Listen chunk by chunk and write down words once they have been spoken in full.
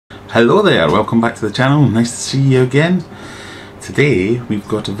Hello there, welcome back to the channel, nice to see you again. Today we've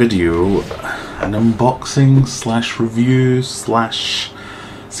got a video, an unboxing slash review slash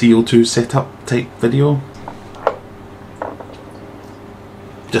CO2 setup type video.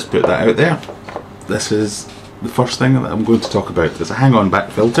 Just put that out there. This is the first thing that I'm going to talk about. It's a hang-on back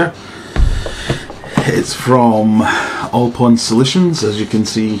filter. It's from All Pond Solutions, as you can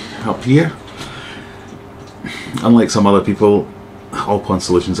see up here. Unlike some other people, All Pond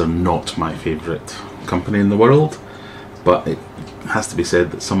Solutions are not my favourite company in the world, but it has to be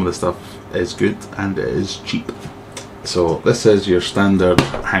said that some of the stuff is good and it is cheap. So this is your standard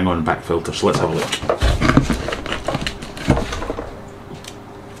hang-on back filter, so let's have a look.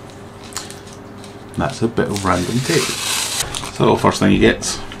 That's a bit of random tape. So first thing you get,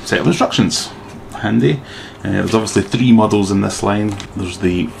 set of instructions. Handy. There's obviously three models in this line. There's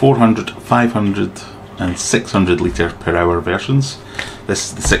the 400, 500 and 600 litre per hour versions. This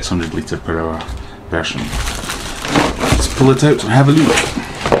is the 600 litre per hour version. Let's pull it out and have a look.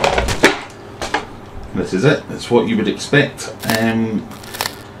 This is it. It's what you would expect. I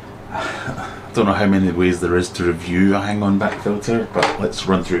don't know how many ways there is to review a hang-on back filter, but let's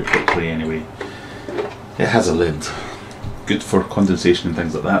run through it quickly anyway. It has a lid. Good for condensation and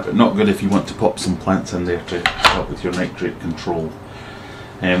things like that, but not good if you want to pop some plants in there to help with your nitrate control.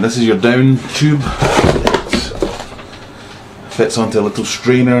 This is your down tube. It fits onto a little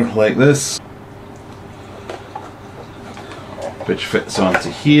strainer like this, which fits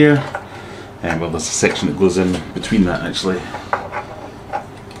onto here. Well, there's a section that goes in between that actually.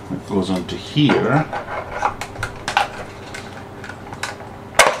 It goes onto here.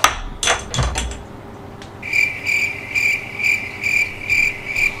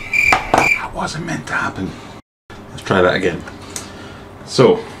 That wasn't meant to happen. Let's try that again.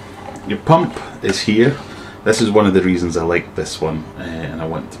 So, your pump is here. This is one of the reasons I like this one, and I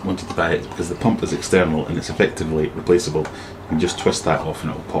wanted to buy it because the pump is external and it's effectively replaceable. You can just twist that off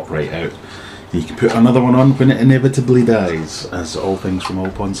and it will pop right out. And you can put another one on when it inevitably dies, as all things from All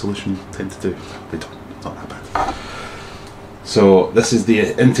Pond Solution tend to do. They don't, it's not that bad. So this is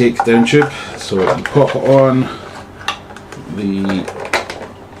the intake down tube. So you pop it on the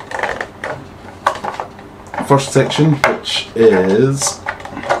first section, which is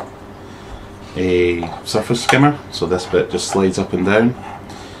a surface skimmer, so this bit just slides up and down,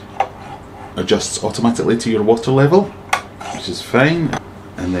 adjusts automatically to your water level, which is fine,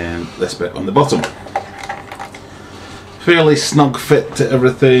 and then this bit on the bottom. Fairly snug fit to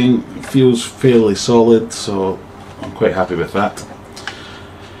everything, feels fairly solid, so I'm quite happy with that.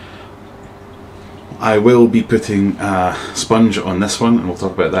 I will be putting a sponge on this one, and we'll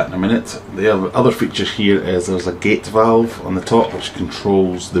talk about that in a minute. The other feature here is there's a gate valve on the top which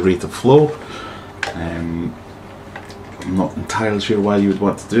controls the rate of flow. I'm not entirely sure why you would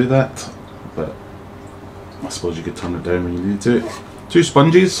want to do that, but I suppose you could turn it down when you need to. Two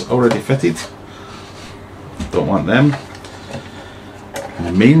sponges already fitted, don't want them. And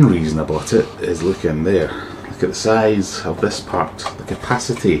the main reason I bought it is look in there, look at the size of this part, the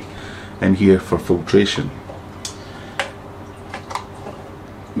capacity in here for filtration.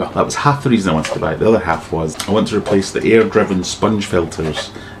 Well, that was half the reason I wanted to buy it. The other half was I want to replace the air-driven sponge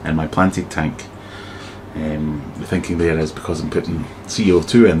filters in my planted tank. The thinking there is because I'm putting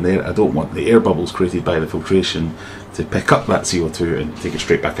CO2 in there, I don't want the air bubbles created by the filtration to pick up that CO2 and take it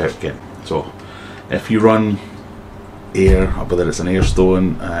straight back out again. So if you run air, whether it's an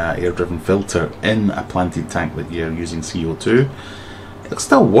airstone, air-driven filter in a planted tank that you're using CO2, it'll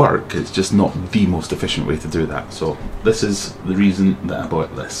still work, it's just not the most efficient way to do that. So this is the reason that I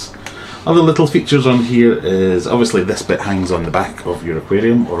bought this. Other little features on here is obviously this bit hangs on the back of your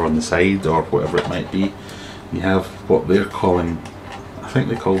aquarium or on the side or whatever it might be. You have what they're calling, I think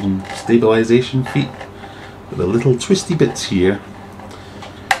they call them stabilisation feet, with the little twisty bits here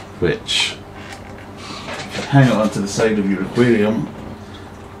which hang it onto the side of your aquarium,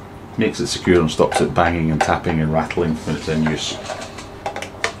 makes it secure and stops it banging and tapping and rattling when it's in use.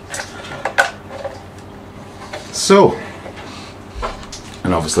 So,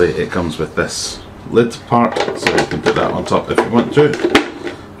 and obviously it comes with this lid part, so you can put that on top if you want to,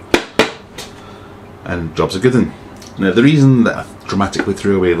 and job's a good one. Now the reason that I dramatically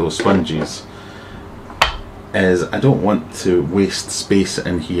threw away those sponges is I don't want to waste space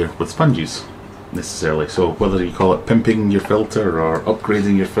in here with sponges necessarily. So whether you call it pimping your filter or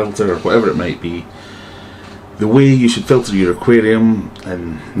upgrading your filter or whatever it might be, the way you should filter your aquarium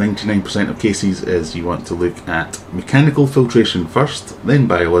in 99% of cases is you want to look at mechanical filtration first, then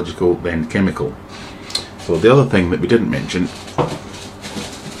biological, then chemical. So the other thing that we didn't mention,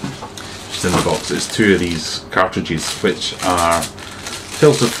 just in the box, is two of these cartridges which are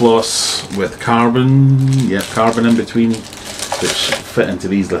filter floss with carbon, carbon in between, which fit into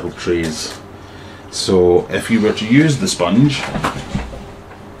these little trays. So if you were to use the sponge,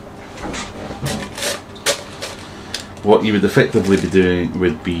 what you would effectively be doing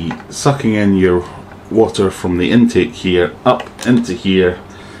would be sucking in your water from the intake here up into here,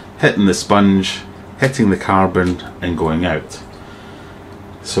 hitting the sponge, hitting the carbon and going out.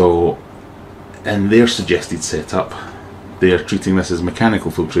 So in their suggested setup, they are treating this as mechanical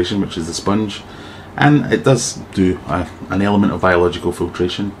filtration, which is the sponge, and it does do an element of biological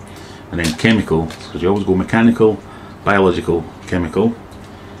filtration, and then chemical, because you always go mechanical, biological, chemical.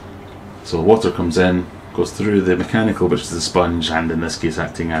 So water comes in, goes through the mechanical, which is the sponge, and in this case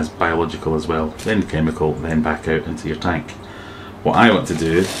acting as biological as well, then chemical, then back out into your tank. What I want to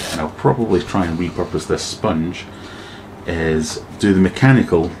do, and I'll probably try and repurpose this sponge, is do the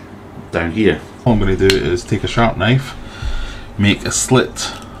mechanical down here. All I'm going to do is take a sharp knife, make a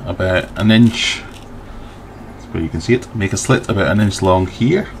slit about an inch, where you can see it, make a slit about an inch long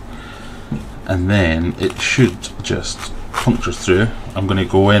here, and then it should just puncture through. I'm going to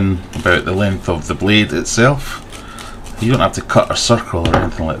go in about the length of the blade itself. You don't have to cut a circle or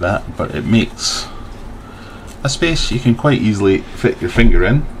anything like that, but it makes a space you can quite easily fit your finger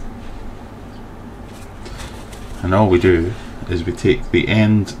in. And all we do is we take the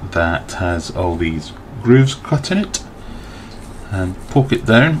end that has all these grooves cut in it and poke it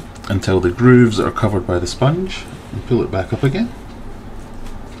down until the grooves are covered by the sponge, and pull it back up again.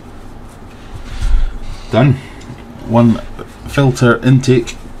 Done. One filter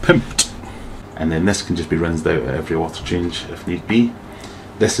intake pimped. And then this can just be rinsed out at every water change if need be.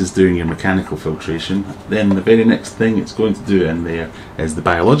 This is doing your mechanical filtration. Then the very next thing it's going to do in there is the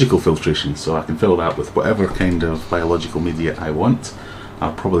biological filtration. So I can fill that with whatever kind of biological media I want.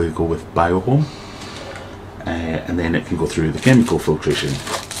 I'll probably go with Biohome. And then it can go through the chemical filtration.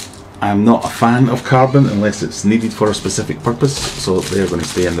 I'm not a fan of carbon unless it's needed for a specific purpose, so they're going to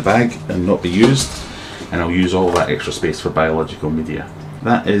stay in the bag and not be used, and I'll use all that extra space for biological media.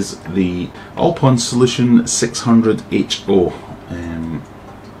 That is the Alpon Solution 600 HO.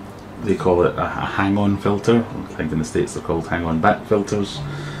 They call it a hang-on filter. I think in the States they're called hang-on back filters.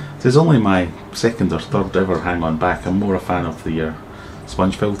 This is only my second or third ever hang-on back. I'm more a fan of the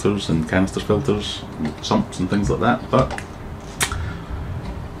sponge filters and canister filters and sumps and things like that, but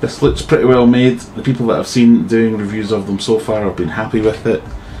this looks pretty well made. The people that I've seen doing reviews of them so far have been happy with it.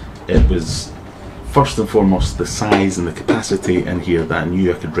 It was first and foremost the size and the capacity in here that I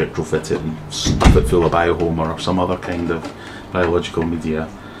knew I could retrofit it and stuff it full of Biohome or some other kind of biological media.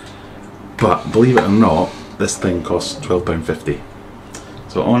 But believe it or not, this thing costs £12.50.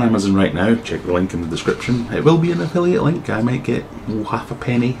 So on Amazon right now, check the link in the description. It will be an affiliate link. I might get half a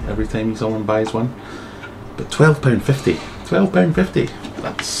penny every time someone buys one. But £12.50. £12.50.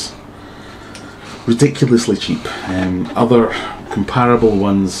 That's ridiculously cheap. Other comparable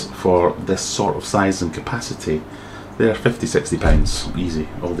ones for this sort of size and capacity, they're £50–60 easy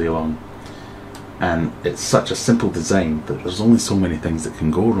all day long. And it's such a simple design that there's only so many things that can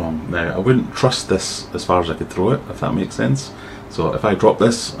go wrong. Now I wouldn't trust this as far as I could throw it, if that makes sense. So if I drop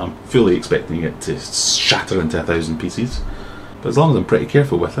this, I'm fully expecting it to shatter into 1,000 pieces. But as long as I'm pretty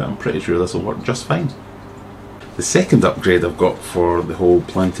careful with it, I'm pretty sure this will work just fine. The second upgrade I've got for the whole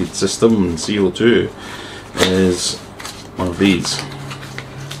planted system and CO2 is one of these.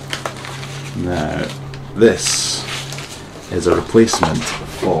 Now this is a replacement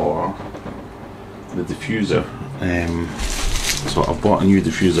for the diffuser. So I've bought a new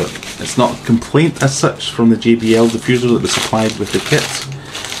diffuser. It's not a complaint as such from the JBL diffuser that was supplied with the kit.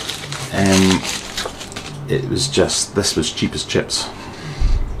 It was just, this was cheap as chips.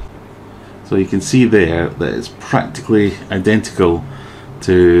 So you can see there that it's practically identical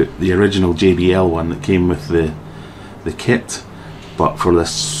to the original JBL one that came with the kit, but for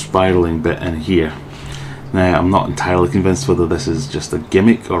this spiraling bit in here. Now I'm not entirely convinced whether this is just a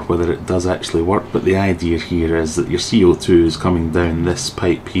gimmick or whether it does actually work, but the idea here is that your CO2 is coming down this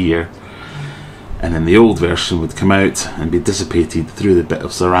pipe here, and then the old version would come out and be dissipated through the bit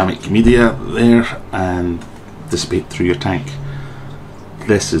of ceramic media there and dissipate through your tank.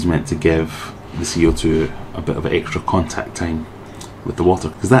 This is meant to give the CO2 a bit of extra contact time with the water,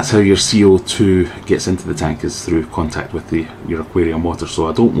 because that's how your CO2 gets into the tank, is through contact with your aquarium water. So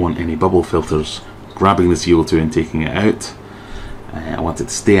I don't want any bubble filters grabbing the CO2 and taking it out. I want it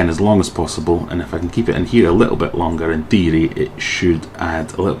to stay in as long as possible, and if I can keep it in here a little bit longer, in theory it should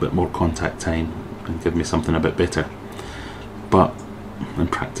add a little bit more contact time and give me something a bit better. But in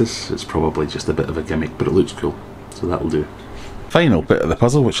practice it's probably just a bit of a gimmick, but it looks cool, so that'll do. Final bit of the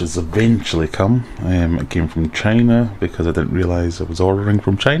puzzle, which has eventually come. It came from China because I didn't realise I was ordering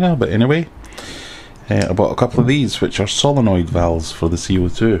from China, but anyway. I bought a couple of these, which are solenoid valves for the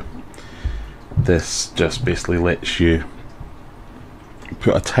CO2. This just basically lets you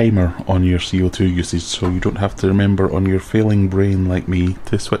put a timer on your CO2 usage, so you don't have to remember on your failing brain like me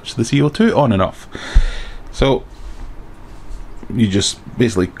to switch the CO2 on and off. So you just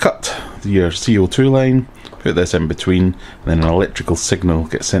basically cut your CO2 line, put this in between, and then an electrical signal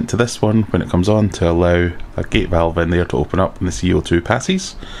gets sent to this one when it comes on to allow a gate valve in there to open up and the CO2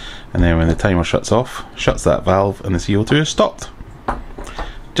 passes, and then when the timer shuts off, shuts that valve and the CO2 is stopped.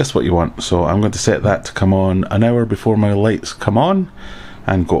 Just what you want. So I'm going to set that to come on an hour before my lights come on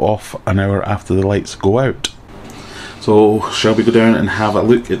and go off an hour after the lights go out. So shall we go down and have a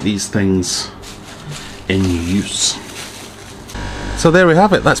look at these things in use? So there we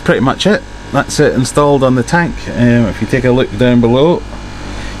have it, that's pretty much it. That's it installed on the tank. If you take a look down below,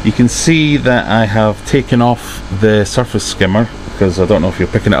 you can see that I have taken off the surface skimmer, because I don't know if you're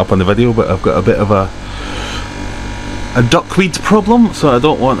picking it up on the video, but I've got a bit of a duckweed problem, so I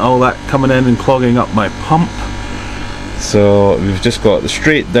don't want all that coming in and clogging up my pump. So we've just got the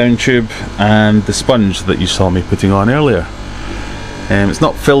straight down tube and the sponge that you saw me putting on earlier. It's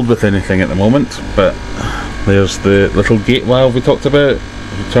not filled with anything at the moment, but there's the little gate valve we talked about.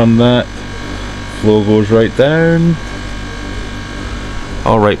 If you turn that, flow goes right down,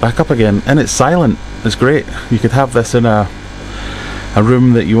 all right back up again, and it's silent. It's great. You could have this in a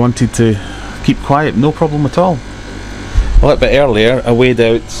room that you wanted to keep quiet, no problem at all. A little bit earlier I weighed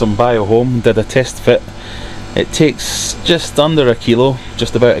out some Biohome, did a test fit. It takes just under a kilo,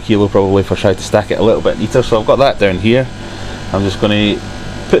 just about a kilo probably, if I try to stack it a little bit neater. So I've got that down here. I'm just going to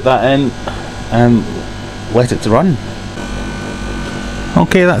put that in and let it run.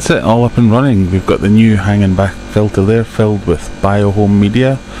 Okay, that's it, all up and running. We've got the new hanging back filter there, filled with Biohome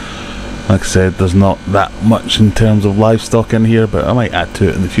media. Like I said, there's not that much in terms of livestock in here, but I might add to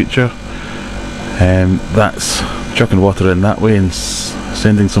it in the future. That's chucking water in that way and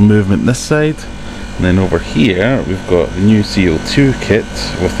sending some movement this side. And then over here we've got the new CO2 kit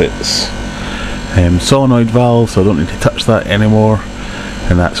with its solenoid valve, so I don't need to touch that anymore.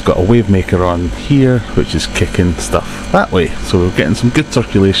 And that's got a wave maker on here, which is kicking stuff that way. So we're getting some good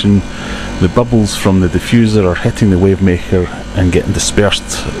circulation. The bubbles from the diffuser are hitting the wave maker and getting dispersed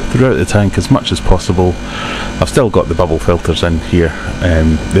throughout the tank as much as possible. I've still got the bubble filters in here,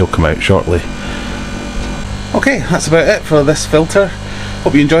 they'll come out shortly. Okay, that's about it for this filter.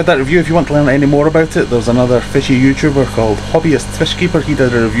 Hope you enjoyed that review. If you want to learn any more about it, there's another fishy YouTuber called Hobbyist Fish Keeper. He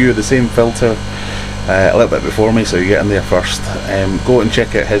did a review of the same filter a little bit before me, so you get in there first. Go and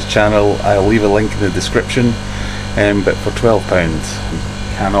check out his channel. I'll leave a link in the description. But for £12,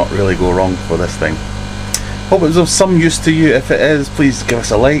 cannot really go wrong for this thing. Hope it was of some use to you. If it is, please give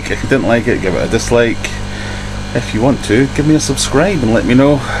us a like. If you didn't like it, give it a dislike. If you want to, give me a subscribe and let me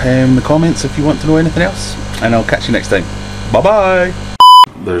know in the comments if you want to know anything else. And I'll catch you next time. Bye bye!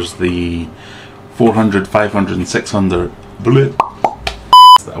 There's the 400, 500 and 600 blue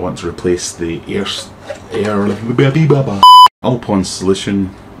that I want to replace the air Alpon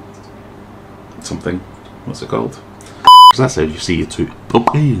solution something. What's it called? That's how you see it too.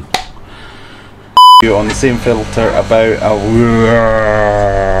 Okay. On the same filter about a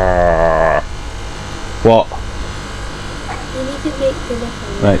what? You need to make the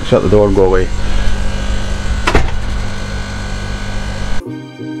difference. Right, shut the door and go away.